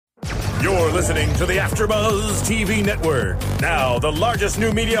You're listening to the AfterBuzz TV Network, now the largest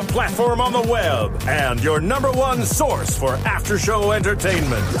new media platform on the web, and your number one source for after-show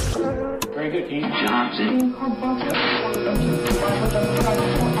entertainment. Very good, King Johnson.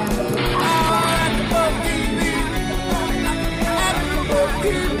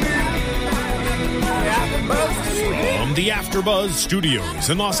 From the AfterBuzz Studios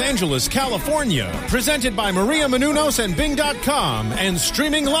in Los Angeles, California, presented by Maria Menounos and Bing.com, and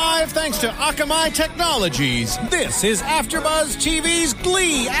streaming live thanks to Akamai Technologies, this is AfterBuzz TV's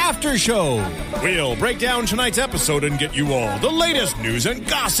Glee After Show. We'll break down tonight's episode and get you all the latest news and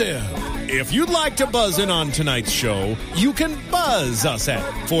gossip. If you'd like to buzz in on tonight's show, you can buzz us at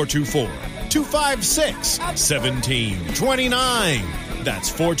 424-256-1729. That's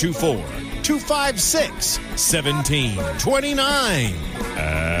 424-256-1729.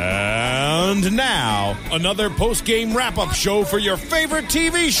 And now, another post-game wrap-up show for your favorite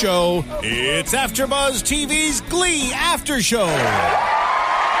TV show. It's AfterBuzz TV's Glee After Show.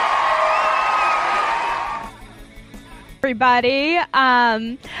 Everybody,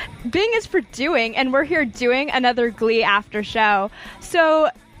 Bing is doing, and we're here doing another Glee After Show. So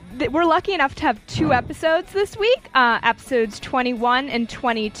we're lucky enough to have 2 episodes this week, episodes 21 and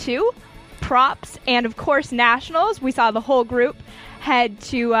 22. Props, and of course nationals. We saw the whole group head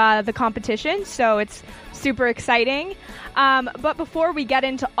to the competition, so it's super exciting. But before we get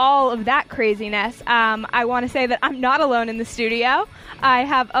into all of that craziness, I want to say that I'm not alone in the studio. I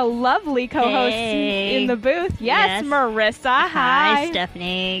have a lovely co-host in the booth. Yes, Marissa. Hi,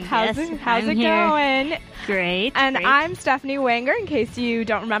 Stephanie. How's it going? Great. And great. I'm Stephanie Wanger, in case you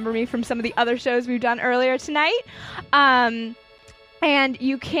don't remember me from some of the other shows we've done earlier tonight. And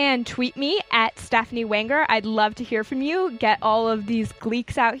you can tweet me at Stephanie Wanger. I'd love to hear from you. Get all of these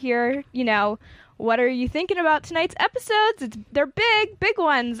gleeks out here. You know, what are you thinking about tonight's episodes? They're big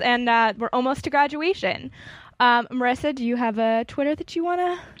ones, and we're almost to graduation. Marissa, do you have a Twitter that you want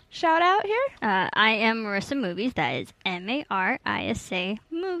to shout out here? I am Marissa Movies. That is Marissa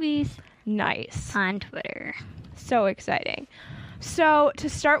Movies. Nice. On Twitter. So exciting. So, to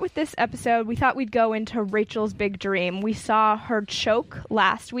start with this episode, we thought we'd go into Rachel's big dream. We saw her choke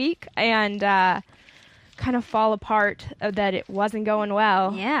last week and kind of fall apart that it wasn't going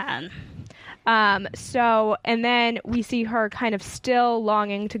well. Yeah. And then we see her kind of still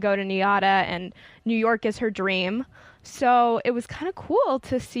longing to go to NYADA, and New York is her dream. So it was kind of cool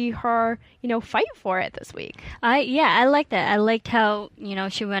to see her, fight for it this week. I like that. I liked how,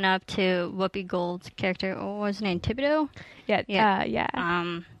 she went up to Whoopi Gold's character. What was her name? Thibodeau? Yeah.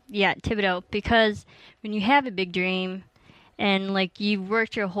 Thibodeau. Because when you have a big dream and, you've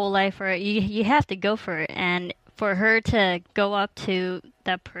worked your whole life for it, you have to go for it. And for her to go up to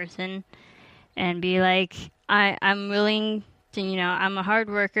that person and be like, I'm willing to, I'm a hard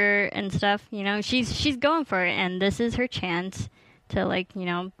worker and stuff, she's going for it, and this is her chance to,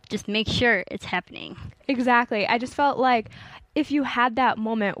 just make sure it's happening. Exactly. I just felt like if you had that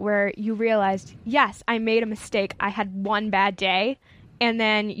moment where you realized, yes, I made a mistake, I had one bad day, and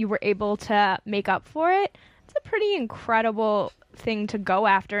then you were able to make up for it, it's a pretty incredible thing to go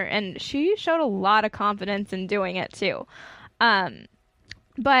after, and she showed a lot of confidence in doing it, too.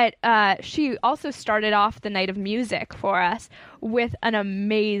 But she also started off the night of music for us with an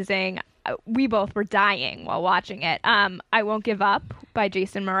amazing, we both were dying while watching it, I Won't Give Up by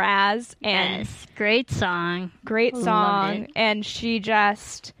Jason Mraz. And yes, great song. And she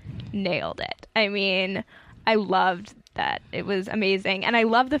just nailed it. I mean, I loved that. It was amazing. And I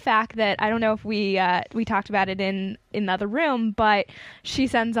love the fact that, I don't know if we talked about it in the other room, but she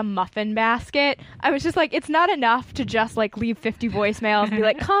sends a muffin basket. I was just like, it's not enough to just leave 50 voicemails and be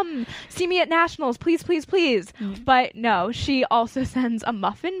like, come see me at Nationals, please, please, please. But no, she also sends a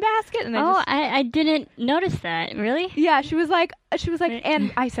muffin basket. And I didn't notice that. Really? Yeah, she was like,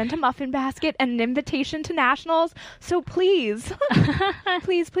 and I sent a muffin basket and an invitation to Nationals, so please,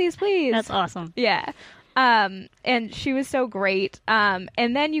 please, please, please. That's awesome. Yeah. And she was so great. And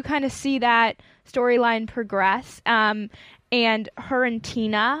then you kind of see that storyline progress. And her and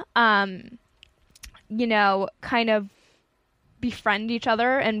Tina, kind of befriend each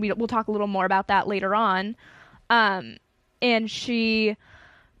other. And we'll talk a little more about that later on. And she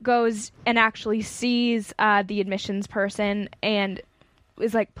goes and actually sees the admissions person and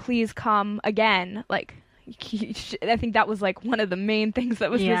is like, please come again. I think that was one of the main things that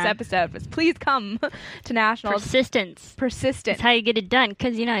was this episode was please come to Nationals. Persistence. That's how you get it done.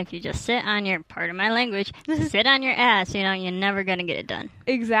 Because, if you just sit on your, pardon my language, sit on your ass, you're never going to get it done.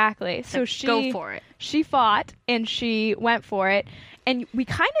 Exactly. So she go for it. She fought and she went for it. And we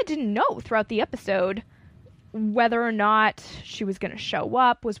kind of didn't know throughout the episode whether or not she was going to show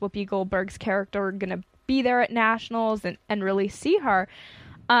up. Was Whoopi Goldberg's character going to be there at Nationals and really see her?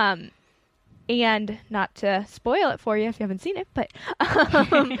 And not to spoil it for you if you haven't seen it, but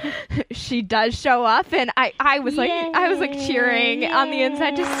she does show up, and I was like cheering on the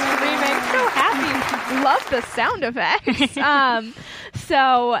inside, just screaming, so happy. Love the sound effects.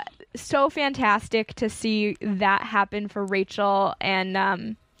 So fantastic to see that happen for Rachel,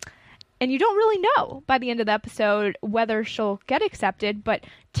 and you don't really know by the end of the episode whether she'll get accepted, but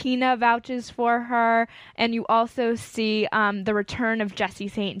Tina vouches for her, and you also see the return of Jesse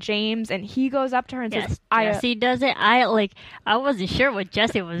St. James, and he goes up to her and says, Jesse does it. I wasn't sure what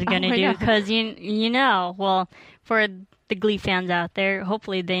Jesse was going to do, because, well, for the Glee fans out there,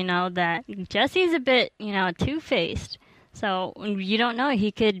 hopefully they know that Jesse's a bit, two-faced. So you don't know.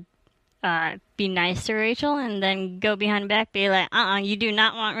 He could be nice to Rachel and then go behind back, be like, you do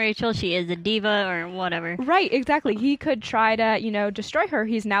not want Rachel. She is a diva or whatever. Right, exactly. He could try to, destroy her.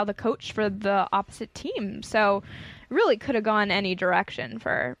 He's now the coach for the opposite team. So really could have gone any direction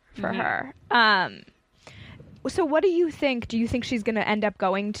for her. So what do you think? Do you think she's going to end up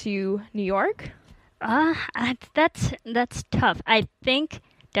going to New York? That's tough. I think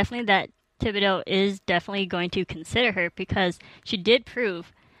definitely that Thibodeau is definitely going to consider her, because she did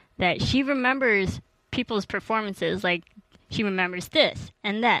prove that she remembers people's performances. Like, she remembers this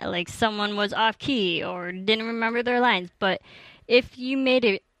and that, like someone was off key or didn't remember their lines. But if you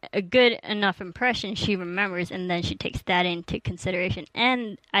made a good enough impression, she remembers, and then she takes that into consideration.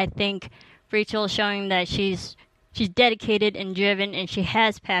 And I think Rachel showing that she's dedicated and driven, and she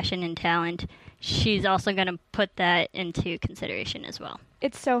has passion and talent, she's also going to put that into consideration as well.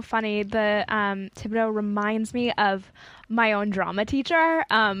 It's so funny. The Thibodeau reminds me of my own drama teacher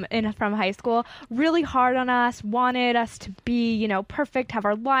from high school. Really hard on us, wanted us to be, perfect, have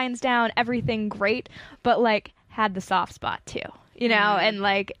our lines down, everything great, but had the soft spot too,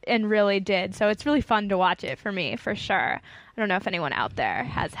 and really did. So it's really fun to watch it for me, for sure. I don't know if anyone out there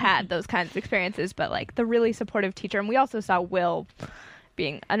has had those kinds of experiences, but the really supportive teacher. And we also saw Will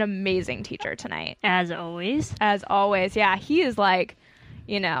being an amazing teacher tonight. As always. Yeah, he is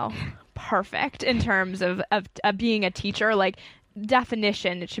perfect in terms of being a teacher.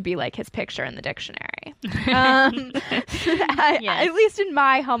 Definition, it should be his picture in the dictionary. At least in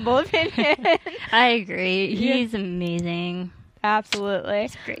my humble opinion. I agree. He's amazing. Absolutely.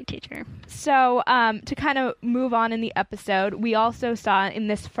 He's a great teacher. So to kind of move on in the episode, we also saw in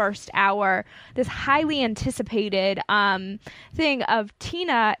this first hour this highly anticipated thing of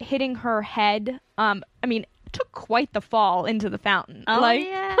Tina hitting her head. Took quite the fall into the fountain. Oh,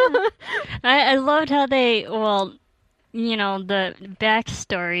 yeah. I loved how the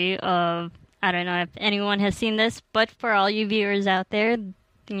backstory of, I don't know if anyone has seen this, but for all you viewers out there,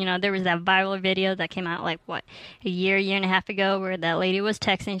 there was that viral video that came out a year and a half ago, where that lady was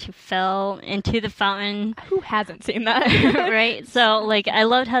texting, she fell into the fountain. Who hasn't seen that? Right? So, I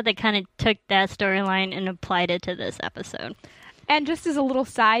loved how they kind of took that storyline and applied it to this episode. And just as a little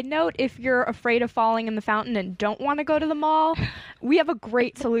side note, if you're afraid of falling in the fountain and don't want to go to the mall, we have a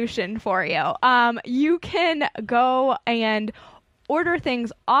great solution for you. You can go and order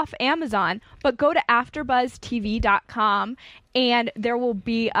things off Amazon, but go to AfterBuzzTV.com, and there will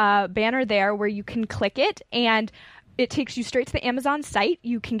be a banner there where you can click it, and it takes you straight to the Amazon site.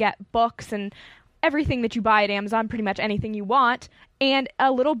 You can get books and everything that you buy at Amazon, pretty much anything you want, and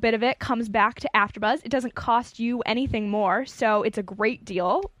a little bit of it comes back to AfterBuzz. It doesn't cost you anything more, so it's a great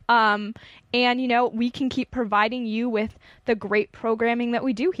deal. And, we can keep providing you with the great programming that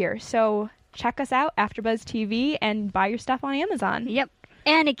we do here. So check us out, AfterBuzz TV, and buy your stuff on Amazon. Yep.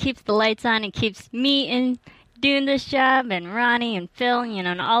 And it keeps the lights on. It keeps me in doing this job, and Ronnie and Phil,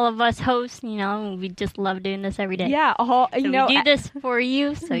 and all of us hosts, we just love doing this every day. Yeah, we do this for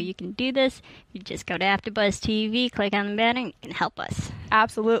you, so you can do this. You just go to AfterBuzz TV, click on the banner, and you can help us.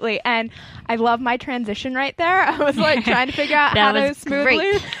 Absolutely. And I love my transition right there. I was trying to figure out how to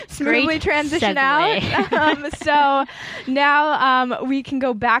smoothly transition out. So now we can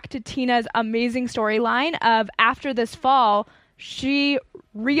go back to Tina's amazing storyline of, after this fall, she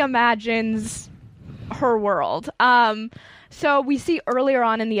reimagines her world. So we see earlier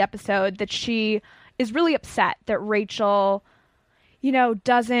on in the episode that she is really upset that Rachel, Rachel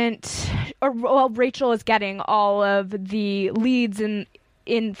is getting all of the leads in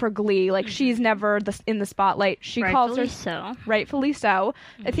for Glee. She's never in the spotlight. She calls her rightfully so.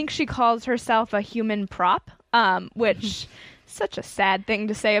 I think she calls herself a human prop, which such a sad thing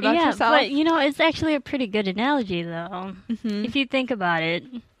to say about yourself. But it's actually a pretty good analogy, though, if you think about it.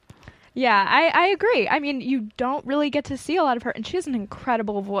 Yeah, I agree. I mean, you don't really get to see a lot of her, and she has an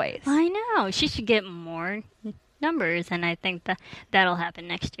incredible voice. I know. She should get more numbers, and I think that'll happen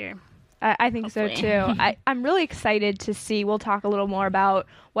next year. I think so Hopefully. too. I'm really excited to see. We'll talk a little more about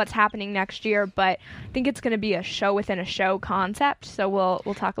what's happening next year, but I think it's going to be a show within a show concept. So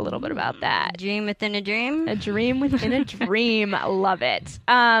we'll talk a little bit about that. Dream within a dream. A dream within a dream. I love it.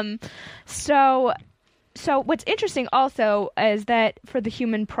 So what's interesting also is that for the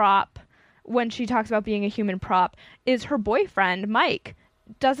human prop, when she talks about being a human prop, is her boyfriend Mike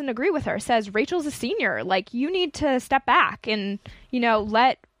doesn't agree with her. Says Rachel's a senior. Like, you need to step back and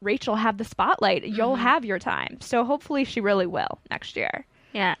let Rachel have the spotlight. You'll have your time. So hopefully she really will next year.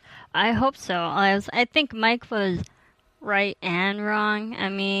 Yeah, I hope so. I think Mike was right and wrong. I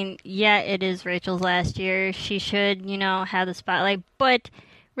mean, yeah, it is Rachel's last year. She should, have the spotlight. But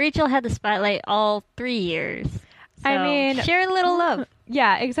Rachel had the spotlight all 3 years. So I mean, share a little love.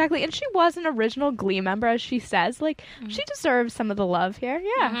 Yeah, exactly. And she was an original Glee member, as she says. Like, she deserves some of the love here.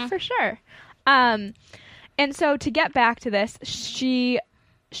 Yeah, for sure. And so to get back to this, she's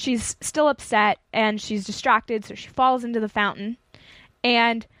still upset and she's distracted, so she falls into the fountain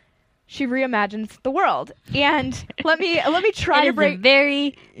and she reimagines the world. And let me try to break a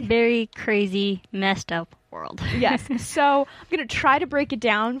very, very crazy, messed up world. Yes. So I'm going to try to break it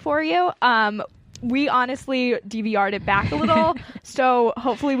down for you. We honestly DVR'd it back a little, so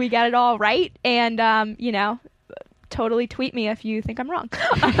hopefully we get it all right. And, totally tweet me if you think I'm wrong.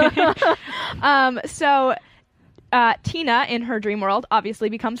 So Tina, in her dream world, obviously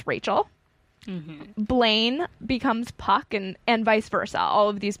becomes Rachel. Blaine becomes Puck, and vice versa. All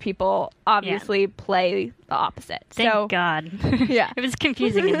of these people obviously play the opposite. Thank God. Yeah. It was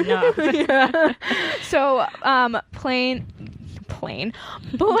confusing enough. Yeah. So Blaine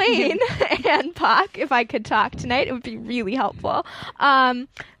and Puck, if I could talk tonight, it would be really helpful.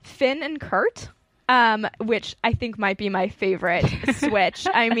 Finn and Kurt, which I think might be my favorite switch.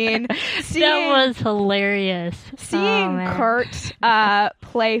 I mean, that was hilarious. Seeing Kurt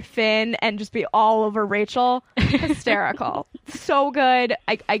play Finn and just be all over Rachel, hysterical. So good.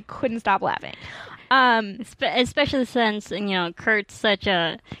 I couldn't stop laughing. Especially since, Kurt's such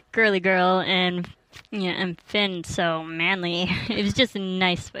a girly girl and Finn so manly. It was just a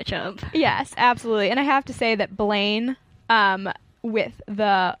nice switch up. Yes, absolutely. And I have to say that Blaine, with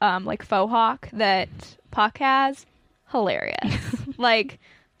the faux hawk that Puck has, hilarious. Like,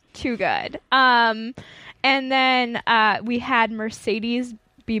 too good. And then we had Mercedes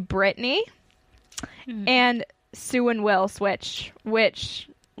be Brittany, and Sue and Will switch, which,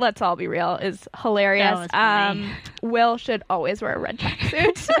 let's all be real, is hilarious. That was funny. Will should always wear a red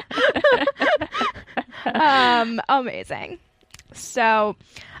tracksuit. Amazing. So,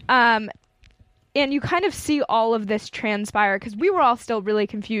 and you kind of see all of this transpire because we were all still really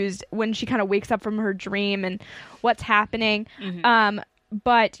confused when she kind of wakes up from her dream and what's happening.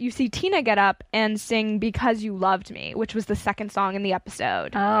 But you see Tina get up and sing Because You Loved Me, which was the second song in the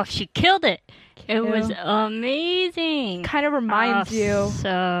episode. Oh, she killed it. It was amazing. Kind of reminds you.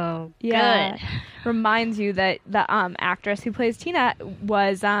 So Yeah. good. Reminds you that the actress who plays Tina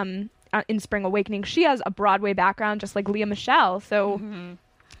was in Spring Awakening. She has a Broadway background just like Leah Michele. So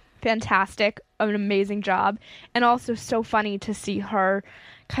fantastic. An amazing job. And also so funny to see her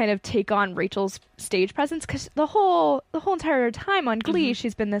kind of take on Rachel's stage presence, because the whole entire time on Glee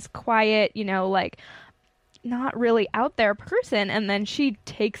she's been this quiet, not really out there person, and then she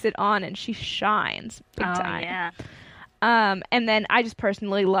takes it on and she shines big time. Yeah. And then I just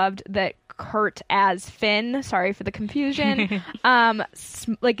personally loved that Kurt as Finn, sorry for the confusion,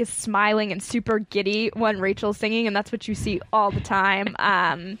 is smiling and super giddy when Rachel's singing, and that's what you see all the time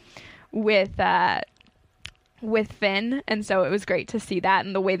with Finn, and so it was great to see that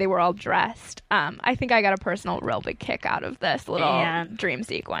and the way they were all dressed. I think I got a personal real big kick out of this little dream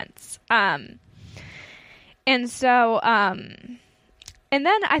sequence. And so, and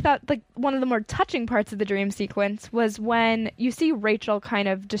then I thought one of the more touching parts of the dream sequence was when you see Rachel kind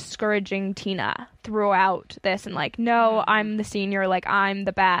of discouraging Tina throughout this and no, I'm the senior, I'm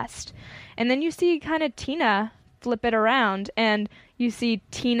the best. And then you see kind of Tina flip it around and you see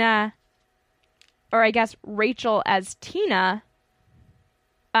Tina, or I guess Rachel as Tina,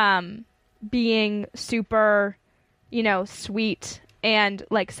 being super, sweet and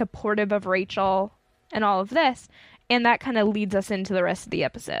supportive of Rachel and all of this. And that kind of leads us into the rest of the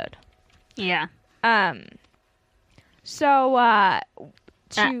episode. Yeah. So,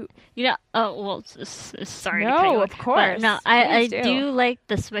 sorry No, to cut you off, of course. But no, I Please do like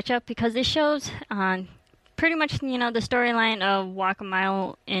the switch up because it shows pretty much, the storyline of walk a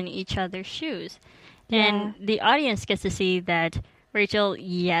mile in each other's shoes. Yeah. And the audience gets to see that Rachel,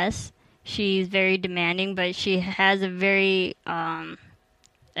 yes, she's very demanding, but she has a very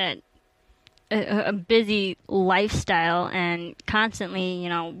a busy lifestyle and constantly,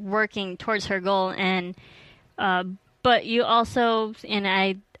 working towards her goal. And but you also, and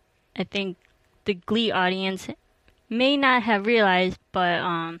I think the Glee audience may not have realized,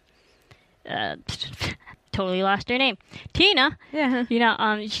 but totally lost her name. Tina. Yeah.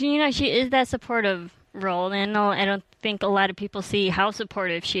 She is that supportive role, and I don't think a lot of people see how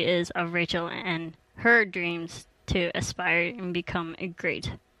supportive she is of Rachel and her dreams to aspire and become a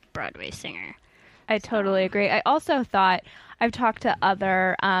great Broadway singer. I totally agree. I also thought, I've talked to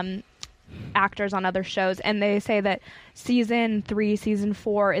other actors on other shows, and they say that season 3, season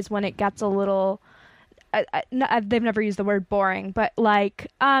 4 is when it gets a little... they've never used the word boring, but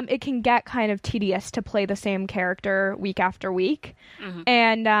it can get kind of tedious to play the same character week after week. Mm-hmm.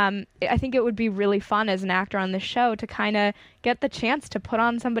 And I think it would be really fun as an actor on the show to kind of get the chance to put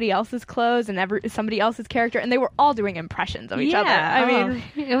on somebody else's clothes and somebody else's character, and they were all doing impressions of each other. I mean,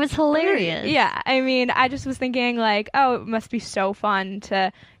 it was hilarious. Yeah, I mean, I just was thinking it must be so fun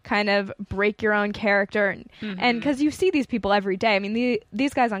to kind of break your own character, and because you see these people every day. I mean,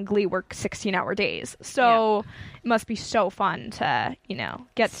 these guys on Glee work 16-hour days, so it must be so fun to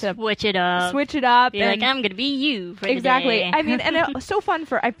get to switch it up. Be and, I'm gonna be you for exactly. the day. I mean, and it was so fun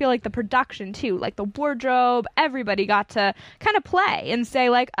for, I feel like, the production too, like the wardrobe. Everybody got to kind of play and say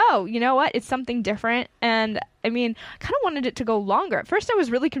oh, you know what, it's something different. And I mean, kind of wanted it to go longer. At first I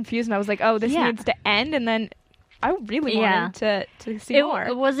was really confused, and I was like, oh, this needs to end. And then I really wanted to see more.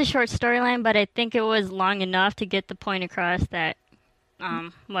 It was a short storyline, but I think it was long enough to get the point across that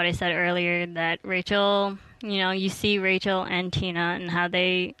what I said earlier, that Rachel, you see Rachel and Tina and how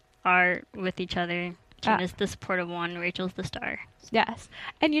they are with each other. Tina's the supportive one, Rachel's the star. Yes.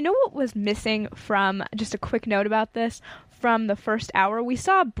 And you know what was missing from, just a quick note about this, from the first hour? We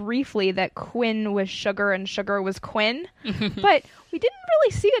saw briefly that Quinn was Sugar and Sugar was Quinn, but we didn't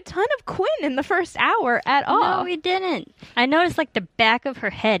really see a ton of Quinn in the first hour at all. No, we didn't. I noticed the back of her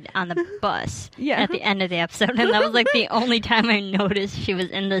head on the bus at the end of the episode, and that was the only time I noticed she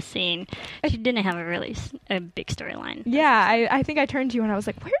was in the scene. She didn't have a big storyline. Yeah, I think I turned to you and I was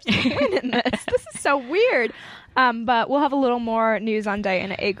like, where's Quinn in this? This is so weird. But we'll have a little more news on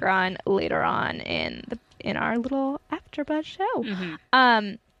Diana Agron later on in our little AfterBuzz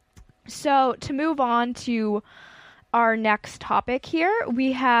show. So to move on to our next topic here,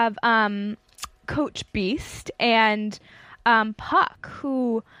 we have Coach Beiste and Puck,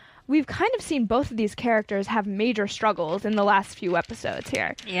 who we've kind of seen both of these characters have major struggles in the last few episodes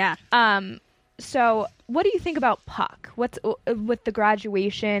here. Yeah. So what do you think about Puck? What's with the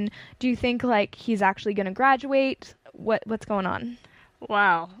graduation? Do you think he's actually going to graduate? What's going on?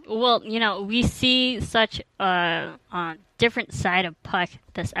 Wow. Well, we see such a different side of Puck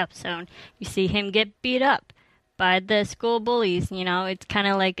this episode. You see him get beat up by the school bullies. It's kind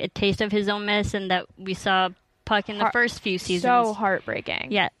of like a taste of his own medicine that we saw Puck in the first few seasons. So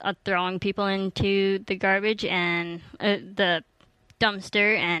heartbreaking. Yeah, throwing people into the garbage and the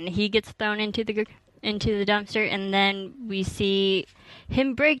dumpster, and he gets thrown into the dumpster, and then we see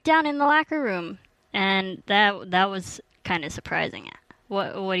him break down in the locker room, and that was kind of surprising.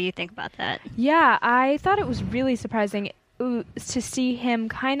 What do you think about that? Yeah, I thought it was really surprising to see him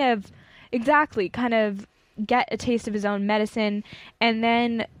kind of get a taste of his own medicine, and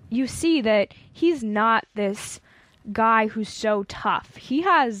then you see that he's not this guy who's so tough. He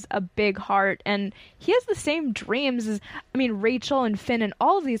has a big heart, and he has the same dreams as, Rachel and Finn and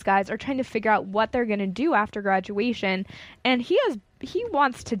all of these guys are trying to figure out what they're going to do after graduation, and he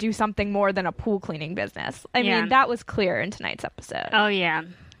wants to do something more than a pool cleaning business. I mean, that was clear in tonight's episode. Oh, yeah.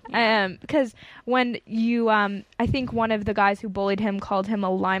 Because when you, I think one of the guys who bullied him called him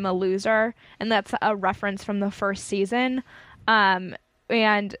a Lima loser, and that's a reference from the first season.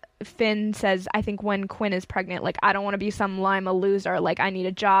 And Finn says, I think when Quinn is pregnant, I don't want to be some Lima loser. I need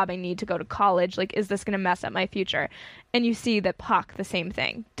a job. I need to go to college. Is this going to mess up my future? And you see that Puck, the same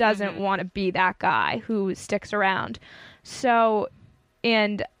thing, doesn't want to be that guy who sticks around. So,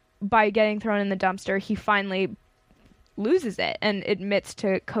 and by getting thrown in the dumpster, he finally loses it and admits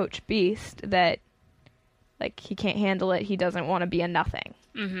to Coach Beiste that, he can't handle it. He doesn't want to be a nothing.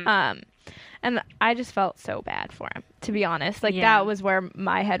 And I just felt so bad for him, to be honest. That was where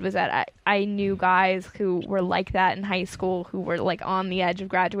my head was at. I knew guys who were like that in high school who were, on the edge of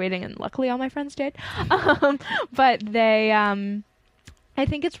graduating, and luckily all my friends did. But they, I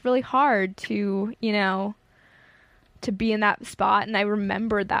think it's really hard to, to be in that spot, and I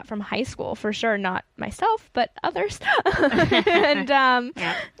remembered that from high school, for sure. Not myself, but others. And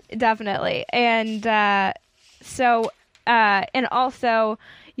definitely. And so, and also...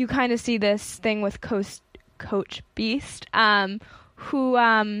 you kind of see this thing with Coach Beast,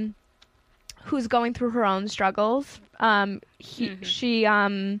 who's going through her own struggles. She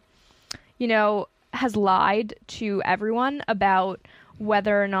has lied to everyone about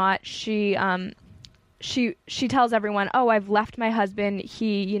whether or not she tells everyone, oh, I've left my husband.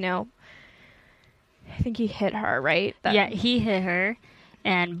 He, I think he hit her, right? Yeah, he hit her.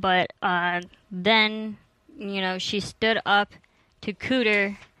 But then, she stood up to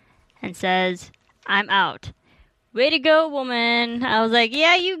Cooter and says, I'm out. Way to go, woman. I was like,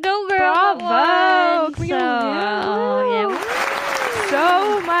 yeah, you go, girl. Bravo.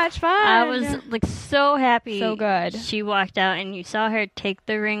 So much fun. I was so happy. So good. She walked out and you saw her take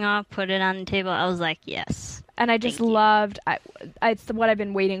the ring off, put it on the table. I was like, yes. And I just loved, it's what I've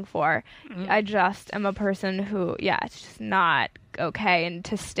been waiting for. Mm-hmm. I just am a person who, it's just not okay. And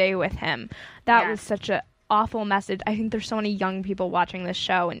to stay with him, that was such a awful message. I think there's so many young people watching this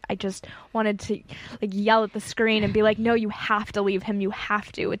show, and I just wanted to yell at the screen and be like, no, you have to leave him. You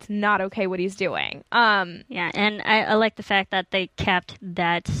have to. It's not okay what he's doing. And I like the fact that they kept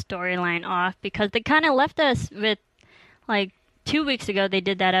that storyline off, because they kind of left us with 2 weeks ago they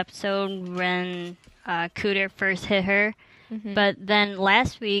did that episode when Cooter first hit her. Mm-hmm. But then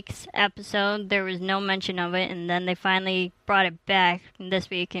last week's episode, there was no mention of it, and then they finally brought it back this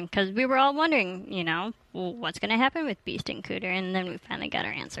week, and because we were all wondering, what's going to happen with Beast and Cooter, and then we finally got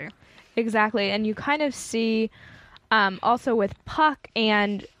our answer. Exactly, and you kind of see also with Puck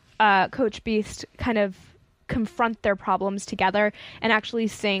and Coach Beast kind of confront their problems together and actually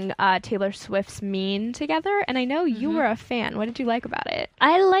sing Taylor Swift's Mean together, and I know you were a fan. What did you like about it?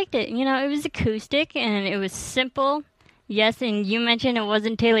 I liked it. It was acoustic, and it was simple. Yes, and you mentioned it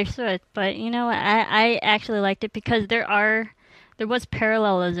wasn't Taylor Swift, but I actually liked it because there was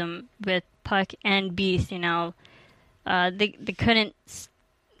parallelism with Puck and Beast. They couldn't.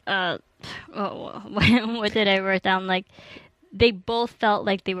 What did I write down? They both felt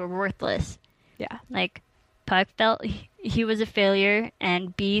like they were worthless. Yeah. Puck felt he was a failure,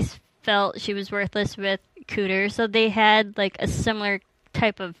 and Beast felt she was worthless with Cooter. So they had a similar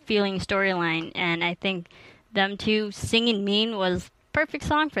type of feeling storyline, and I think them two singing Mean was perfect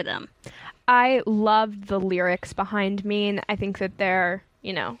song for them. I loved the lyrics behind Mean. I think that they're,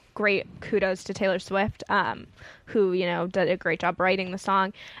 great. Kudos to Taylor Swift, who, did a great job writing the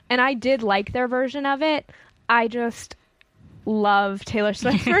song. And I did like their version of it. I just love Taylor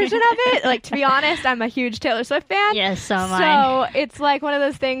Swift's version of it. To be honest, I'm a huge Taylor Swift fan. Yes, so am I. So it's one of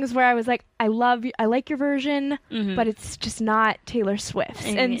those things where I was like, I like your version, but it's just not Taylor Swift's.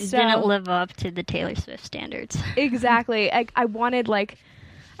 And it didn't live up to the Taylor Swift standards. Exactly. I wanted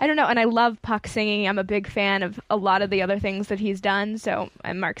I don't know, and I love Puck singing. I'm a big fan of a lot of the other things that he's done. So,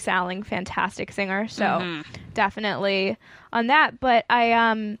 and Mark Salling, fantastic singer. So, definitely on that. But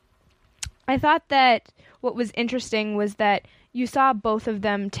I thought that what was interesting was that you saw both of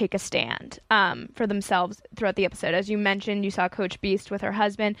them take a stand for themselves throughout the episode. As you mentioned, you saw Coach Beast with her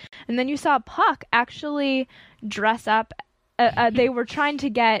husband, and then you saw Puck actually dress up. They were trying to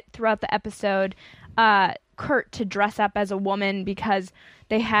get, throughout the episode, Kurt to dress up as a woman because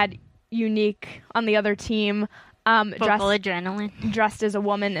they had Unique on the other team dressed as a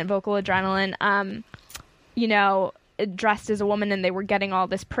woman, and Vocal Adrenaline, dressed as a woman, and they were getting all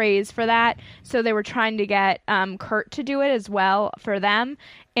this praise for that. So they were trying to get Kurt to do it as well for them,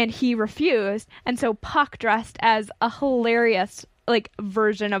 and he refused. And so Puck dressed as a hilarious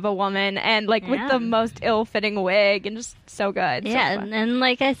version of a woman, and with the most ill-fitting wig, and just so good. Yeah, so and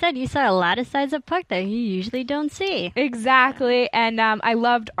like I said, you saw a lot of sides of Puck that you usually don't see. Exactly, and I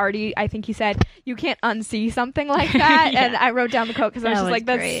loved Artie. I think he said, you can't unsee something like that, and I wrote down the quote because I was just like,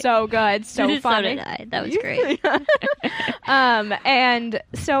 that's great. So good, so funny. So did I. That was great. And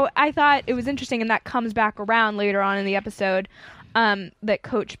so I thought it was interesting, and that comes back around later on in the episode. That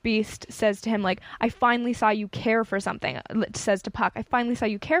Coach Beast says to him, I finally saw you care for something. It says to Puck, I finally saw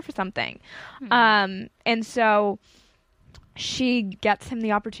you care for something. And so she gets him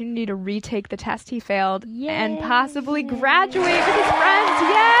the opportunity to retake the test he failed. Yay. And possibly graduate with his friends.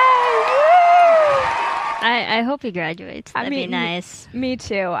 Yay! I hope he graduates. That'd be nice. Me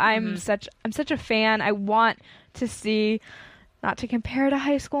too. I'm such a fan. I want to see, not to compare to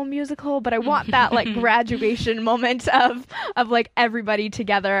High School Musical, but I want that graduation moment of everybody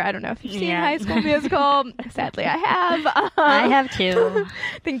together. I don't know if you've seen High School Musical. Sadly, I have. I have too.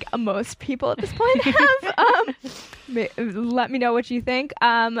 I think most people at this point have. Let me know what you think.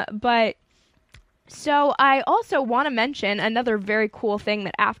 But So I also want to mention another very cool thing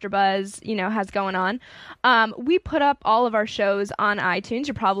that AfterBuzz, has going on. We put up all of our shows on iTunes.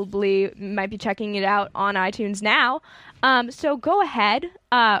 You probably might be checking it out on iTunes now. So go ahead,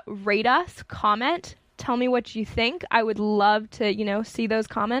 rate us, comment, tell me what you think. I would love to, see those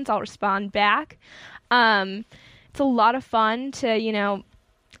comments. I'll respond back. It's a lot of fun to,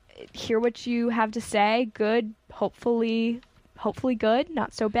 hear what you have to say. Good, hopefully good,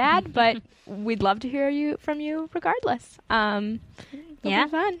 not so bad, but we'd love to hear from you regardless. It'll be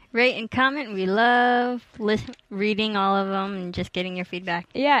fun. Rate and comment. We love reading all of them and just getting your feedback.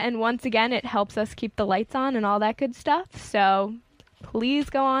 Yeah, and once again, it helps us keep the lights on and all that good stuff. So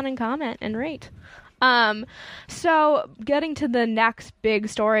please go on and comment and rate. So getting to the next big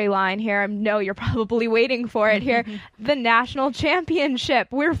storyline here, I know you're probably waiting for it here, the national championship.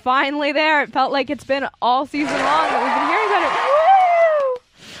 We're finally there. It felt like it's been all season long that we've been hearing about it. Woo!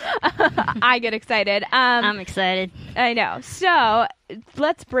 I get excited. I'm excited. I know. So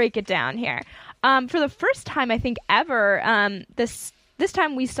let's break it down here. For the first time, I think ever, this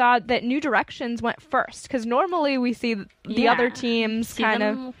time we saw that New Directions went first, because normally we see the other teams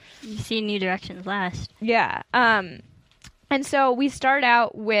You see New Directions last. Yeah. And so we start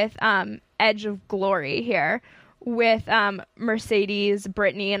out with Edge of Glory here with Mercedes,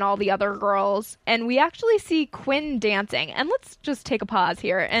 Brittany, and all the other girls. And we actually see Quinn dancing. And let's just take a pause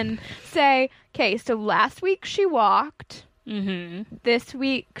here and say, okay, so last week she walked. Mm-hmm. This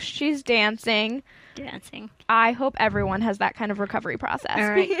week she's dancing. I hope everyone has that kind of recovery process. All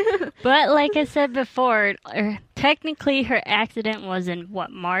right. But like I said before, technically her accident was in,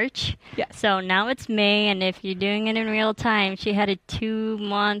 March? Yes. So now it's May, and if you're doing it in real time, she had a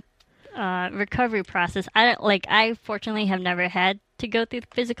 2-month recovery process. I fortunately have never had to go through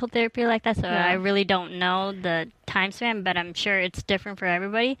physical therapy like that, so I really don't know the time span, but I'm sure it's different for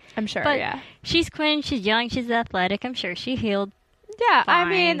everybody. I'm sure, but yeah. She's Quinn, she's young, she's athletic, I'm sure she healed. Yeah, fine.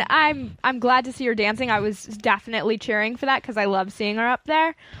 I mean, I'm glad to see her dancing. I was definitely cheering for that because I love seeing her up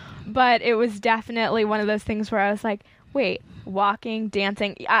there. But it was definitely one of those things where I was like, wait, walking,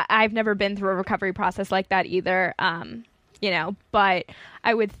 dancing. I've never been through a recovery process like that either, but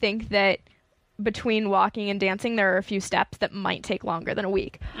I would think that between walking and dancing, there are a few steps that might take longer than a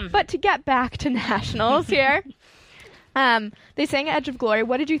week. Mm-hmm. But to get back to nationals here, they sang Edge of Glory.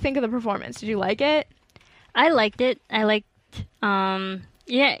 What did you think of the performance? Did you like it? I liked it. It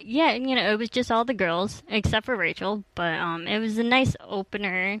was just all the girls except for Rachel, but it was a nice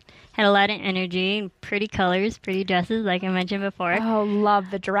opener. Had a lot of energy, pretty colors, pretty dresses, like I mentioned before. Oh,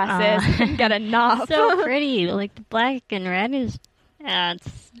 love the dresses. Couldn't get enough. So pretty, like the black and red is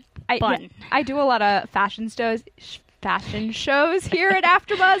it's fun. I do a lot of fashion shows here at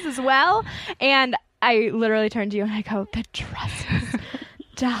AfterBuzz as well, and I literally turn to you and I go, the dresses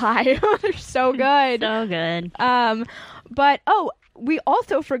die. They're so good. So good. But we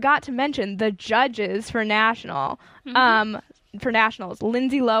also forgot to mention the judges for nationals.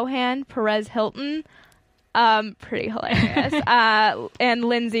 Lindsay Lohan, Perez Hilton, pretty hilarious. And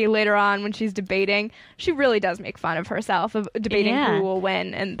Lindsay later on when she's debating, she really does make fun of herself of debating who will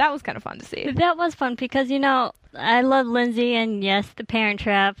win, and that was kind of fun to see. That was fun because I love Lindsay, and yes, The Parent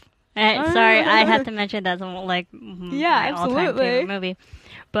Trap. Sorry, I have to mention that's my all-time favorite movie.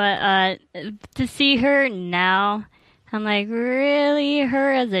 But to see her now, I'm like, really?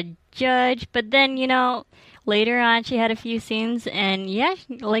 Her as a judge? But then, later on she had a few scenes, and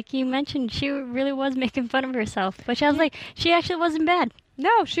like you mentioned, she really was making fun of herself. But I was like, she actually wasn't bad.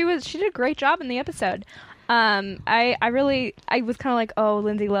 No, she did a great job in the episode. I was kind of like, oh,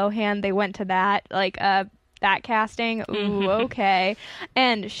 Lindsay Lohan, they went to that, that casting. Ooh, okay.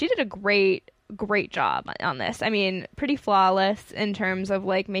 And she did a great job on this. I mean, pretty flawless in terms of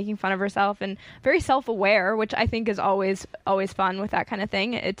making fun of herself and very self-aware, which I think is always fun with that kind of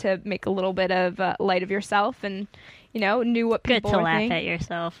thing, to make a little bit of light of yourself and, knew what people were good to thinking. Laugh at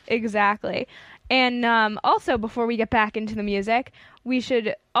yourself. Exactly. And also, before we get back into the music, we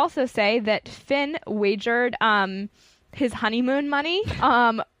should also say that Finn wagered his honeymoon money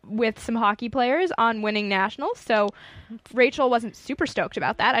with some hockey players on winning nationals. So Rachel wasn't super stoked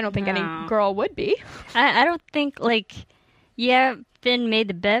about that. I don't think any girl would be. I don't think, Finn made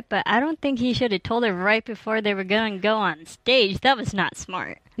the bet, but I don't think he should have told her right before they were going to go on stage. That was not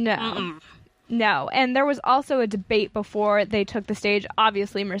smart. No. Mm-mm. No, and there was also a debate before they took the stage.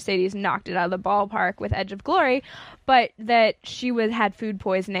 Obviously, Mercedes knocked it out of the ballpark with Edge of Glory, but that she had food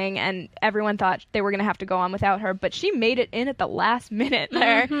poisoning, and everyone thought they were going to have to go on without her. But she made it in at the last minute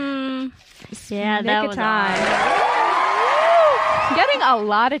there. Mm-hmm. Yeah, that was time. Getting a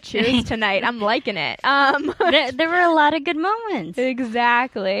lot of cheers tonight. I'm liking it. There were a lot of good moments.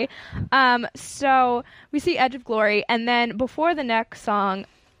 Exactly. So we see Edge of Glory, and then before the next song,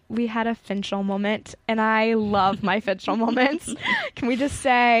 we had a Finchel moment, and I love my Finchel moments. Can we just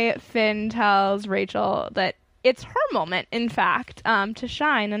say Finn tells Rachel that it's her moment, in fact, to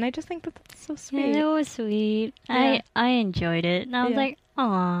shine, and I just think that's so sweet. It was sweet. Yeah. I enjoyed it, and I was like,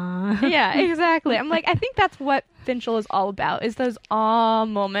 aww. Yeah, exactly. I'm like, I think that's what Finchel is all about, is those aw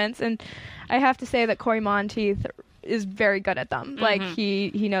moments, and I have to say that Corey Monteith is very good at them. Like,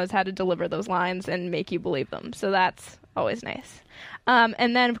 he knows how to deliver those lines and make you believe them, so that's always nice.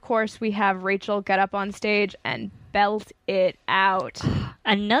 And then, of course, we have Rachel get up on stage and belt it out.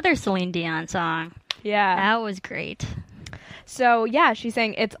 Another Celine Dion song. Yeah. That was great. So, yeah, she's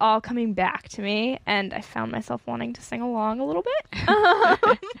saying, it's all coming back to me, and I found myself wanting to sing along a little bit.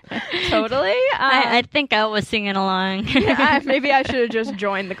 Totally. I think I was singing along. Maybe I should have just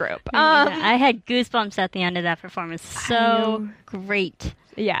joined the group. I had goosebumps at the end of that performance. So great.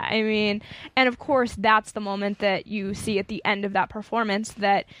 Yeah, I mean, and of course, that's the moment that you see at the end of that performance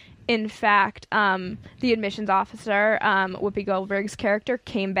that, in fact, the admissions officer, Whoopi Goldberg's character,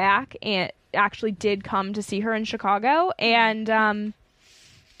 came back and actually did come to see her in Chicago and, and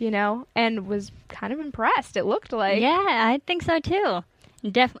was kind of impressed, it looked like. Yeah, I think so too.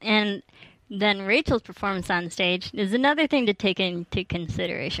 Definitely. And then Rachel's performance on stage is another thing to take into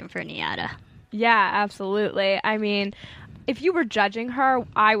consideration for NYADA. Yeah, absolutely. I mean, if you were judging her,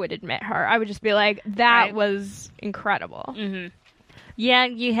 I would admit her. I would just be like, that was incredible. Mm-hmm. Yeah,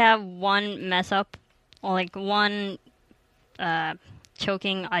 you have one mess up, or like one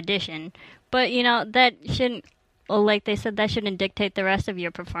choking audition, but that shouldn't, like they said, that shouldn't dictate the rest of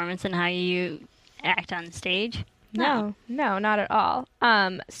your performance and how you act on stage. No, not at all.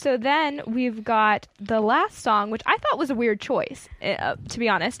 So then we've got the last song, which I thought was a weird choice, to be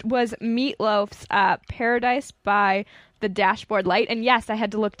honest, was Meatloaf's Paradise by the Dashboard Light. And yes, I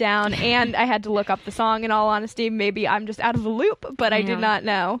had to look down and I had to look up the song, in all honesty. Maybe I'm just out of the loop, but I did not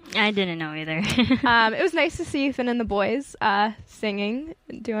know. I didn't know either. It was nice to see Finn and the boys singing,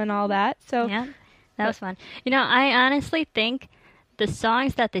 doing all that. So yeah, that was fun. I honestly think the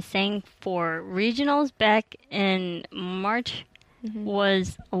songs that they sang for regionals back in March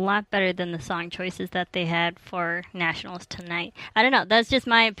was a lot better than the song choices that they had for nationals tonight. I don't know. That's just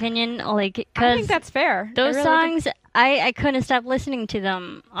my opinion. Like, I think that's fair. Those songs, I couldn't stop listening to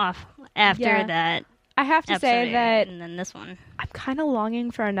them off after that. I have to say that, and then this one, I'm kind of longing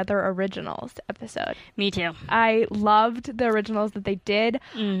for another originals episode. Me too. I loved the originals that they did.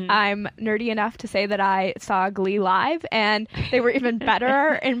 I'm nerdy enough to say that I saw Glee live, and they were even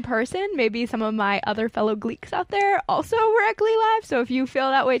better in person. Maybe some of my other fellow Gleeks out there also were at Glee live, so if you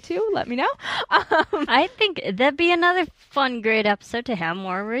feel that way too, let me know. I think that'd be another fun, great episode to have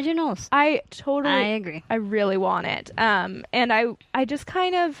more originals. I agree. I really want it. And I just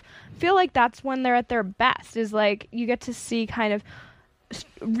kind of feel like that's when they're at their best, is like you get to see kind of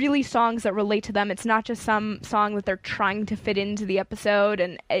really songs that relate to them. It's not just some song that they're trying to fit into the episode,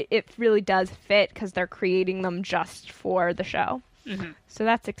 and it really does fit because they're creating them just for the show. So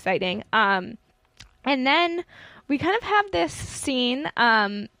that's exciting. And then we kind of have this scene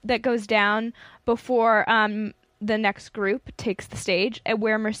that goes down before the next group takes the stage,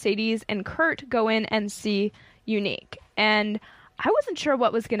 where Mercedes and Kurt go in and see Unique. And I wasn't sure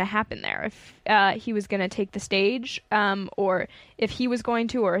what was going to happen there, if he was going to take the stage, or if he was going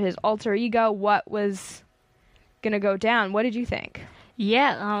to, or his alter ego, what was going to go down. What did you think?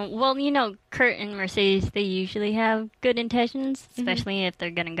 Yeah, well, Kurt and Mercedes, they usually have good intentions, especially if they're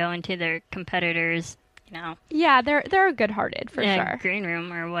going to go into their competitors, Yeah, they're good-hearted, for sure. Green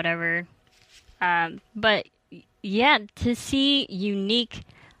room or whatever. But, yeah, to see Unique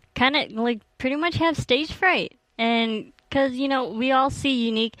kind of, like, pretty much have stage fright. And because, we all see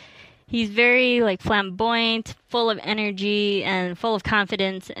Unique, he's very, like, flamboyant, full of energy and full of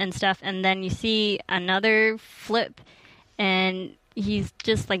confidence and stuff. And then you see another flip, and he's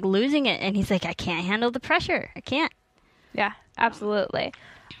just, like, losing it. And he's like, I can't handle the pressure. I can't. Yeah, absolutely.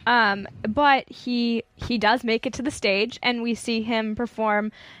 But he does make it to the stage, and we see him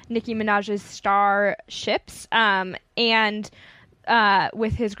perform Nicki Minaj's Starships, and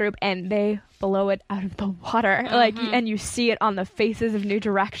with his group, and they blow it out of the water. And you see it on the faces of New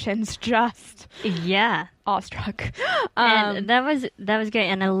Directions. Just yeah, awestruck. And that was great,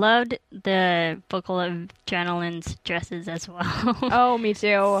 and I loved the Buckle of Adrenaline's dresses as well. Oh, me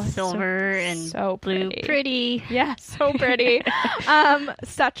too. Silver and so blue, pretty. Yeah, so pretty.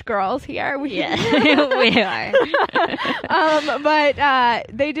 Such girls here. We are. But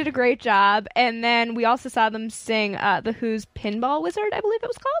they did a great job, and then we also saw them sing The Who's Pinball Wizard, I believe it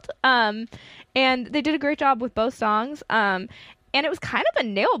was called. And they did a great job with both songs. And it was kind of a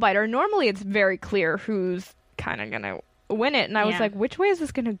nail biter. Normally, it's very clear who's kind of gonna win it, and I was like, "Which way is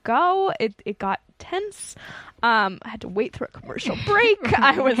this gonna go?" It got tense. I had to wait through a commercial break.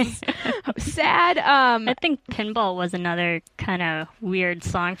 I was sad. I think Pinball was another kind of weird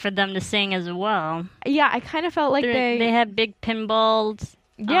song for them to sing as well. Yeah, I kind of felt like they had big pinballs,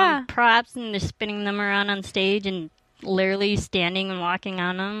 props, and they're spinning them around on stage and literally standing and walking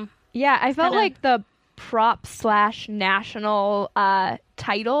on them. Yeah, I felt like the prop/national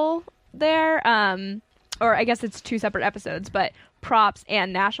title there, or I guess it's two separate episodes, but props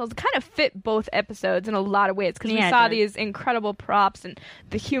and nationals kind of fit both episodes in a lot of ways, because we saw these incredible props and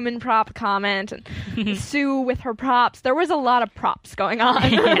the human prop comment and Sue with her props. There was a lot of props going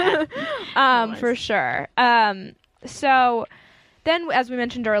on. For sure. So then, as we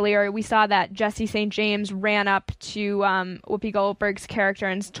mentioned earlier, we saw that Jesse St. James ran up to Whoopi Goldberg's character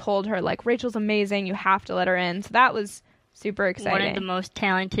and told her, like, Rachel's amazing, you have to let her in. So that was super exciting. One of the most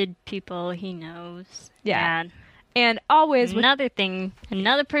talented people he knows. Yeah. And always another person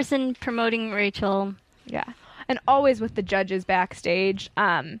promoting Rachel. Yeah. And always with the judges backstage,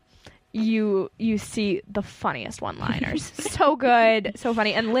 you see the funniest one-liners. So good, so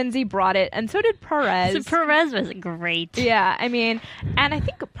funny. And Lindsay brought it, and so did Perez. So Perez was great. Yeah, I mean, and I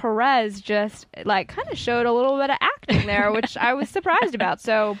think Perez just, like, kind of showed a little bit of acting there, which I was surprised about.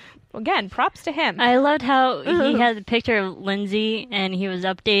 So, again, props to him. I loved how he had a picture of Lindsay, and he was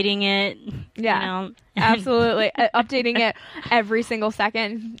updating it. Yeah, you know. Absolutely. Updating it every single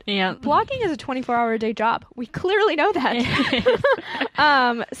second. Yeah. Blogging is a 24-hour-a-day job. We clearly know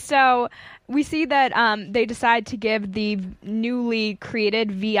that. So we see that they decide to give the newly created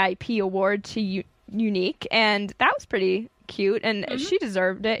VIP award to Unique, and that was pretty cute, and she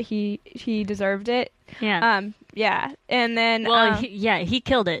deserved it. He deserved it. Yeah. Yeah. And then... he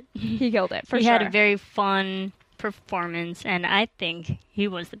killed it. He killed it, for he sure. He had a very fun performance, and I think he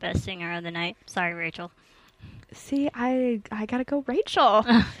was the best singer of the night. Sorry, Rachel. See, I gotta go Rachel.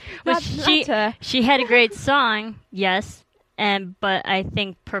 She had a great song, yes, but I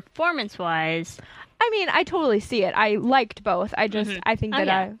think performance-wise, I mean, I totally see it. I liked both. I just I think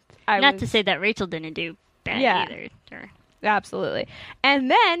that I not to say that Rachel didn't do bad either. Sure. Absolutely. And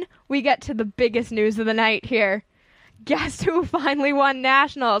then we get to the biggest news of the night here. Guess who finally won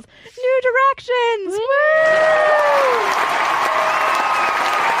nationals? New Directions! Woo!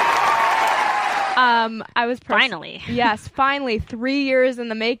 I was finally. Yes, finally, 3 years in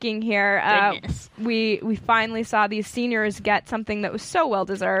the making here. Goodness. We finally saw these seniors get something that was so well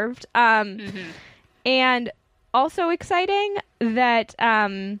deserved. And also exciting that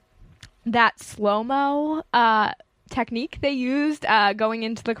that slow-mo technique they used going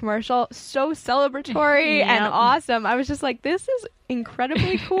into the commercial, so celebratory and awesome. I was just like, this is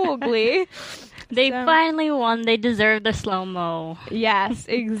incredibly cool, Glee. They finally won. They deserve the slow-mo. Yes,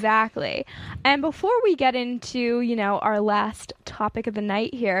 exactly. And before we get into, our last topic of the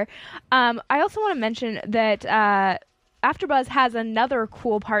night here, I also want to mention that AfterBuzz has another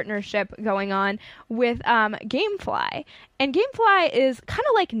cool partnership going on with GameFly. And GameFly is kind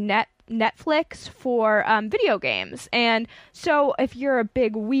of like Netflix for video games. And so if you're a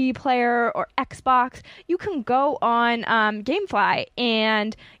big Wii player or Xbox, you can go on GameFly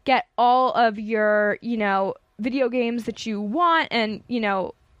and get all of your, video games that you want and,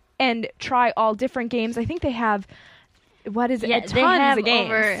 and try all different games. I think they have, tons they have of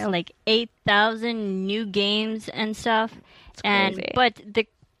games. Over like 8,000 new games and stuff. It's crazy. But the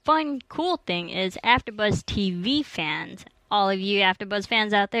fun, cool thing is AfterBuzz TV fans, all of you AfterBuzz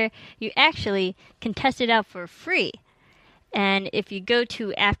fans out there, you actually can test it out for free. And if you go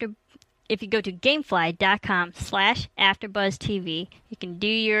to gamefly.com/AfterBuzzTV, you can do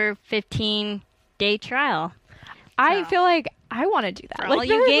your 15-day trial. I feel like I want to do that. For all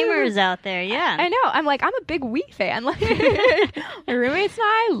you gamers out there, yeah. I know. I'm like, I'm a big Wii fan. Like, my roommates and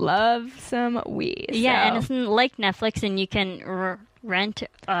I love some Wii. Yeah, and it's like Netflix, and you can rent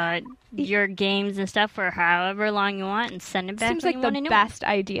your games and stuff for however long you want and send it back. Seems like the best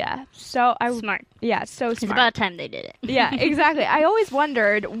idea. So smart. Yeah, so smart. It's about time they did it. Yeah, exactly. I always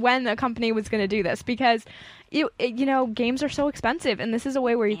wondered when the company was going to do this because games are so expensive, and this is a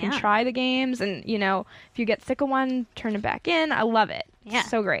way where you can try the games, and if you get sick of one, turn it back in. I love it. Yeah,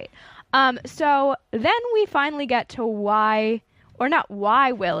 so great. So then we finally get to why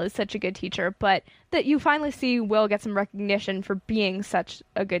Will is such a good teacher, but that you finally see Will get some recognition for being such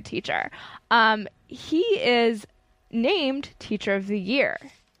a good teacher. He is named Teacher of the Year.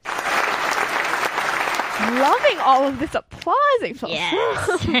 Loving all of this applause, April.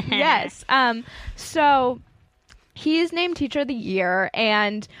 Yes. Yes. So he is named Teacher of the Year,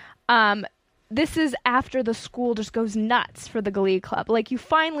 and this is after the school just goes nuts for the Glee Club. Like, you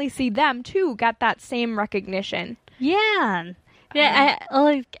finally see them, too, get that same recognition. Yeah. Yeah,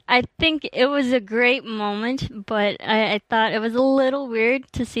 I think it was a great moment, but I thought it was a little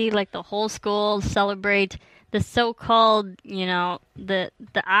weird to see, like, the whole school celebrate the so-called, the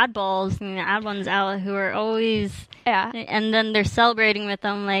oddballs and the odd ones out who are always... Yeah. And then they're celebrating with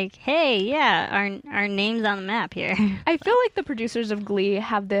them like, hey, yeah, our name's on the map here. I feel like the producers of Glee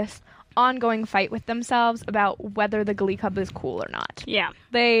have this ongoing fight with themselves about whether the Glee Club is cool or not. Yeah.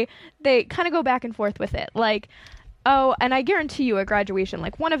 They kind of go back and forth with it. Like, oh, and I guarantee you at graduation,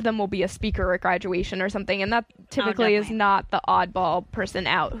 like, one of them will be a speaker at graduation or something, and that typically is not the oddball person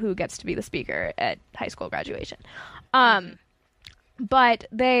out who gets to be the speaker at high school graduation. But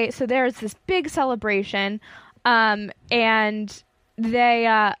so there's this big celebration, and they,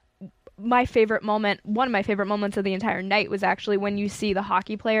 one of my favorite moments of the entire night was actually when you see the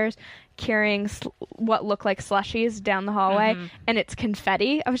hockey players carrying what look like slushies down the hallway, and it's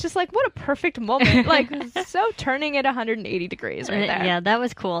confetti. I was just like, what a perfect moment. Like, so turning it 180 degrees right there. Yeah, that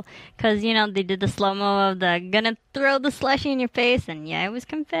was cool. Because, they did the slow-mo of the gonna throw the slushie in your face, and yeah, it was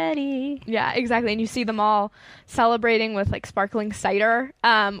confetti. Yeah, exactly. And you see them all celebrating with, like, sparkling cider,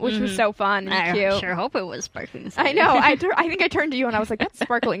 which was so fun and cute. I sure hope it was sparkling cider. I know. I think I turned to you and I was like, that's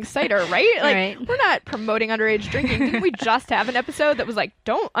sparkling cider, right? Like, right. We're not promoting underage drinking. Didn't we just have an episode that was like,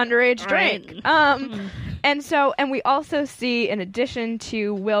 don't underage drink? And we also see, in addition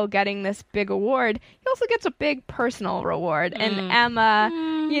to Will getting this big award, he also gets a big personal reward. And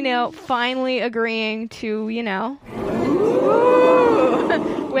Emma, finally agreeing to,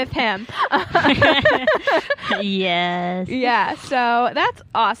 with him. Yes. Yeah, so that's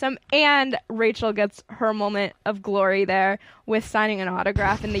awesome. And Rachel gets her moment of glory there with signing an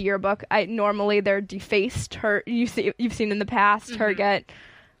autograph in the yearbook. Normally they're defaced. You've seen in the past her get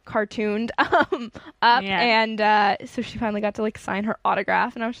cartooned up, and so she finally got to, like, sign her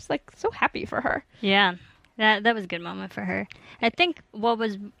autograph, and I was just, like, so happy for her. Yeah, that was a good moment for her. I think what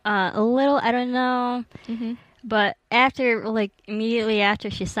was a little, I don't know, but immediately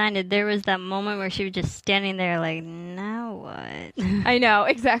after she signed it, there was that moment where she was just standing there like, now what? I know,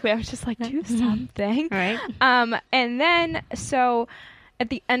 exactly. I was just like, do something. Right. And then, so at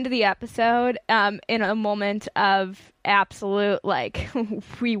the end of the episode, in a moment of absolute, like,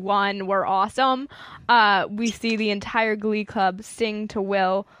 we won, we're awesome, we see the entire Glee Club sing to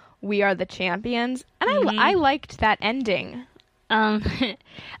Will, "We Are the Champions." And I liked that ending.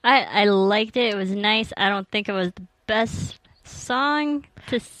 I liked it. It was nice. I don't think it was the best song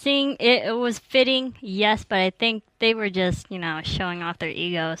to sing. It was fitting, yes, but I think they were just, showing off their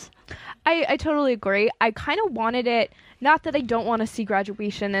egos. I totally agree. I kind of wanted it, not that I don't want to see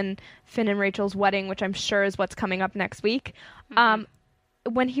graduation and Finn and Rachel's wedding, which I'm sure is what's coming up next week.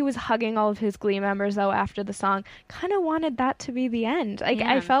 When he was hugging all of his Glee members, though, after the song, kind of wanted that to be the end.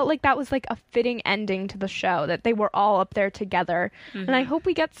 I felt like that was, like, a fitting ending to the show, that they were all up there together. And I hope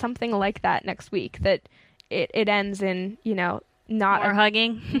we get something like that next week, that it ends in, not more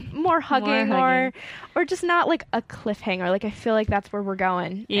hugging, more hugging, or just not like a cliffhanger. Like, I feel like that's where we're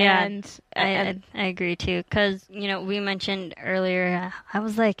going. Yeah, and I agree too. Because we mentioned earlier, I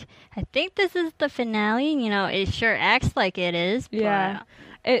was like, I think this is the finale. It sure acts like it is. Yeah.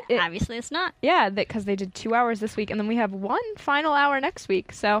 But obviously it's not. Yeah, because they did 2 hours this week, and then we have one final hour next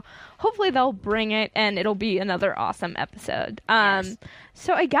week. So hopefully they'll bring it, and it'll be another awesome episode. Yes.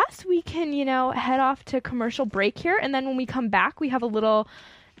 So I guess we can, head off to commercial break here, and then when we come back, we have a little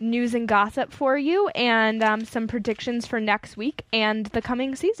news and gossip for you, and some predictions for next week and the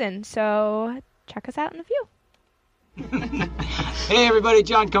coming season. So check us out in a few. Hey everybody,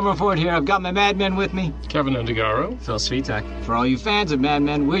 John Comerford here. I've got my Mad Men with me. Kevin Undergaro. Phil Svitek. For all you fans of Mad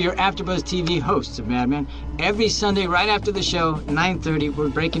Men, we're your AfterBuzz TV hosts of Mad Men. Every Sunday right after the show, 9:30, we're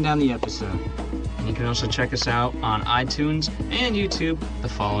breaking down the episode. You can also check us out on iTunes and YouTube the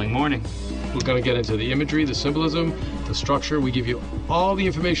following morning. We're going to get into the imagery, the symbolism, the structure. We give you all the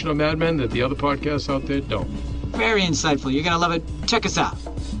information on Mad Men that the other podcasts out there don't. Very insightful. You're going to love it. Check us out.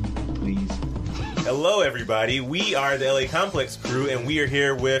 Please. Hello, everybody. We are the LA Complex crew, and we are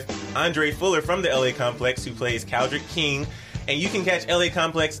here with Andre Fuller from the LA Complex, who plays Caldrick King. And you can catch LA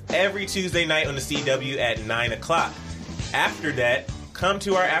Complex every Tuesday night on the CW at 9 o'clock. After that, come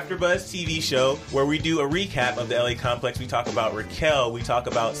to our AfterBuzz TV show where we do a recap of the LA Complex. We talk about Raquel, we talk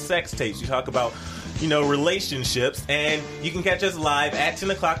about sex tapes, we talk about relationships, and you can catch us live at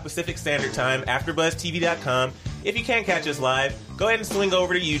 10 o'clock Pacific Standard Time, AfterBuzzTV.com. If you can't catch us live, go ahead and swing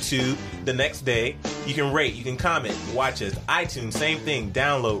over to YouTube the next day. You can rate, you can comment, watch us. iTunes, same thing.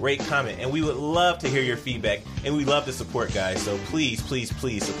 Download, rate, comment. And we would love to hear your feedback, and we love to support, guys. So please, please,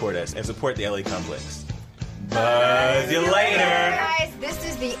 please support us and support the LA Complex. Buzz you later. Guys, this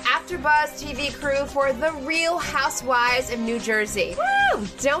is the AfterBuzz TV crew for The Real Housewives of New Jersey. Woo!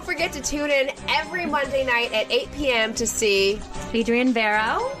 Don't forget to tune in every Monday night at 8 p.m. to see Adrienne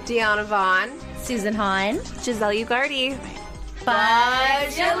Barrow, Deanna Vaughn, Susan Hahn, Giselle Ugardi.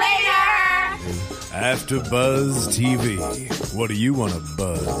 Buzz you later! After Buzz TV, what do you want to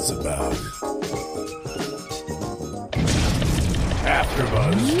buzz about? After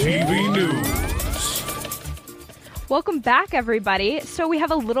Buzz TV News. Welcome back, everybody. So we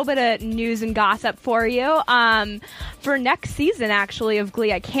have a little bit of news and gossip for you for next season, actually, of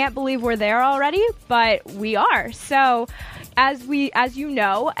Glee. I can't believe we're there already, but we are. So as you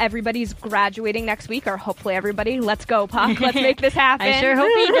know, everybody's graduating next week, or hopefully everybody. Let's go, Puck. Let's make this happen. I sure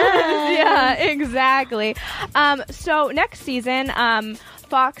hope he does. Yeah, exactly. So next season,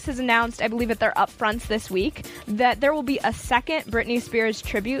 Fox has announced, I believe at their upfronts this week, that there will be a second Britney Spears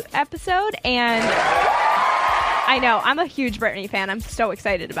tribute episode, and I know, I'm a huge Britney fan. I'm so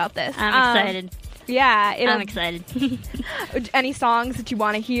excited about this. I'm excited. Yeah. I'm excited. Any songs that you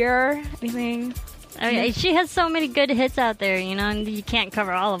want to hear? Anything? She has so many good hits out there, and you can't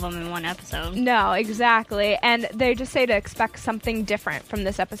cover all of them in one episode. No, exactly. And they just say to expect something different from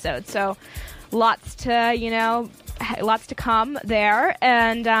this episode. So lots to come there.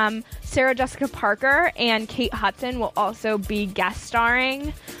 And Sarah Jessica Parker and Kate Hudson will also be guest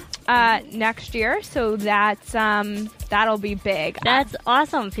starring next year, so that'll be big. That's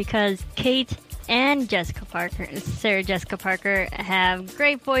awesome because Kate and Sarah Jessica Parker have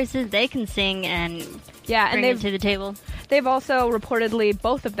great voices. They can sing and bring it to the table. They've also reportedly,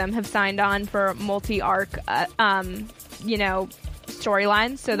 both of them have signed on for multi-arc,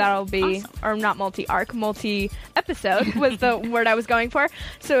 storylines, so that'll be awesome. Or not multi-arc, multi-episode was the word I was going for.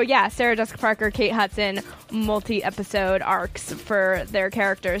 So yeah, Sarah Jessica Parker, Kate Hudson, multi-episode arcs for their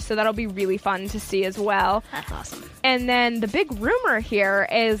characters, so that'll be really fun to see as well. That's awesome. And then the big rumor here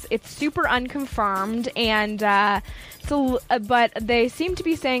is it's super unconfirmed, and but they seem to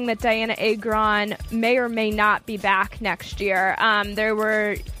be saying that Diana Agron may or may not be back next year. There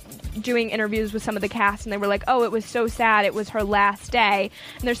were doing interviews with some of the cast, and they were like, oh, it was so sad, it was her last day.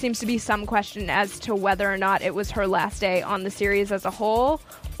 And there seems to be some question as to whether or not it was her last day on the series as a whole,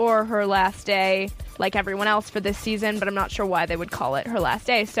 or her last day like everyone else for this season, but I'm not sure why they would call it her last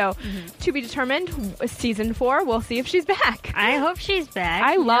day. So to be determined. Season 4, we'll see if she's back. I hope she's back.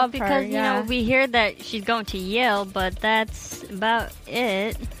 I love her, because we hear that she's going to Yale, but that's about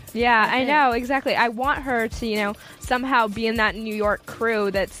it. Yeah, I know, exactly. I want her to, somehow be in that New York crew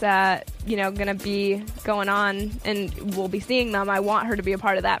that's, going to be going on, and we'll be seeing them. I want her to be a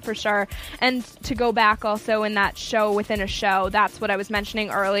part of that for sure. And to go back also in that show within a show, that's what I was mentioning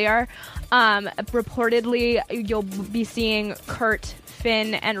earlier. Reportedly, you'll be seeing Kurt,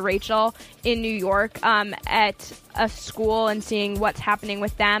 Finn, and Rachel in New York at a school and seeing what's happening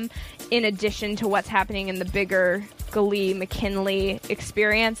with them, in addition to what's happening in the bigger Glee McKinley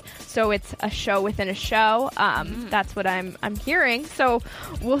experience. So it's a show within a show. That's what I'm hearing. So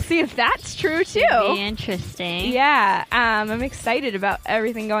we'll see if that's true too. Should be interesting. Yeah, I'm excited about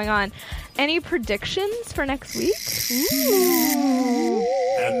everything going on. Any predictions for next week? Ooh.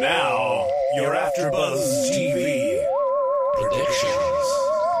 And now your AfterBuzz TV predictions.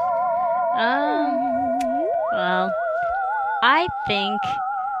 Well, I think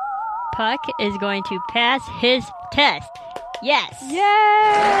Puck is going to pass his test. Yes.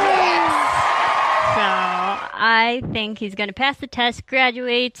 Yes. So I think he's going to pass the test,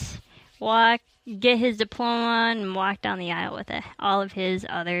 graduate, get his diploma, and walk down the aisle with all of his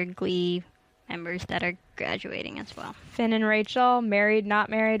other Glee members that are graduating as well. Finn and Rachel, married, not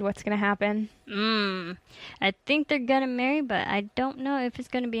married, what's going to happen? I think they're going to marry, but I don't know if it's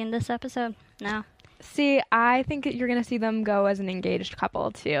going to be in this episode. No. See, I think that you're going to see them go as an engaged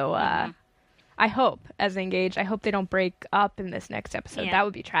couple, too. I hope as engaged. I hope they don't break up in this next episode. Yeah. That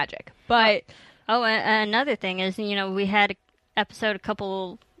would be tragic. But another thing is, we had an episode a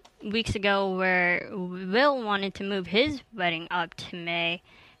couple weeks ago where Will wanted to move his wedding up to May,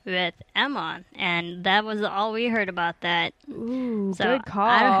 with Emma, and that was all we heard about that. Ooh, so good call.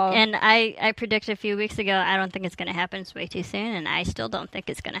 I predicted a few weeks ago, I don't think it's going to happen. It's way too soon, and I still don't think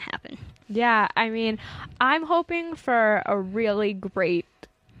it's going to happen. Yeah, I mean, I'm hoping for a really great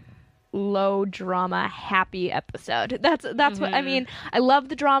low drama happy episode. That's what I mean. I love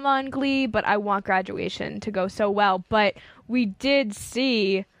the drama on Glee, but I want Graduation to go so well. But we did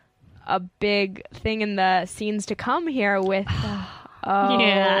see a big thing in the scenes to come here with Puck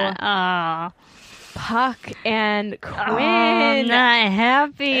and Quinn. I'm not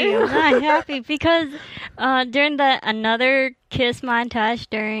happy because during another kiss montage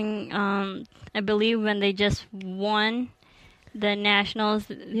during I believe when they just won the Nationals,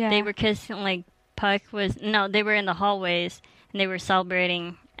 they were kissing, like Puck they were in the hallways and they were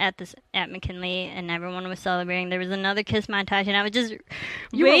celebrating at McKinley, and everyone was celebrating. There was another kiss montage, and I was just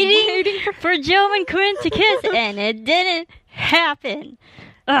waiting for Joe and Quinn to kiss, and it didn't happen.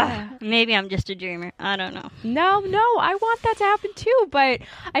 Maybe I'm just a dreamer. I don't know. No, I want that to happen too, but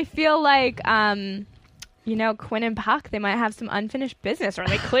I feel like Quinn and Puck, they might have some unfinished business, or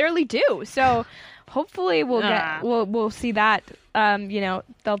they clearly do. So hopefully we'll see that.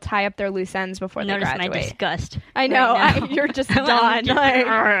 They'll tie up their loose ends before they graduate. Notice my disgust. I know. Right you're just done.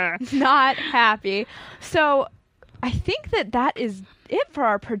 Not happy. So I think that is it for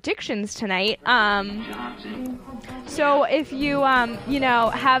our predictions tonight. So if you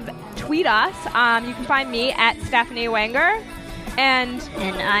have tweet us, you can find me at Stephanie Wenger, and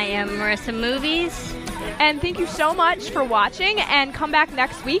I am Marissa Movies. And thank you so much for watching, and come back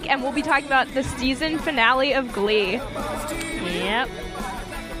next week and we'll be talking about the season finale of Glee. Yep.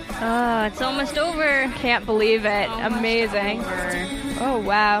 Oh, it's almost over. Can't believe it. Amazing. Oh,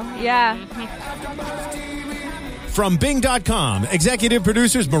 wow. Yeah. From Bing.com, executive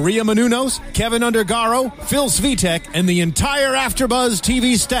producers Maria Menounos, Kevin Undergaro, Phil Svitek, and the entire AfterBuzz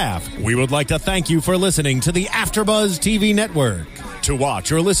TV staff, we would like to thank you for listening to the AfterBuzz TV network. To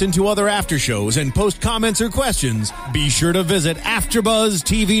watch or listen to other after shows and post comments or questions, be sure to visit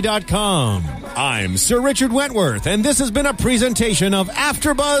AfterBuzzTV.com. I'm Sir Richard Wentworth, and this has been a presentation of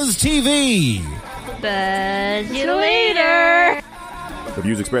AfterBuzz TV. Buzz you later. The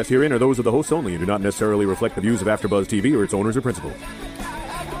views expressed herein are those of the hosts only and do not necessarily reflect the views of AfterBuzz TV or its owners or principals.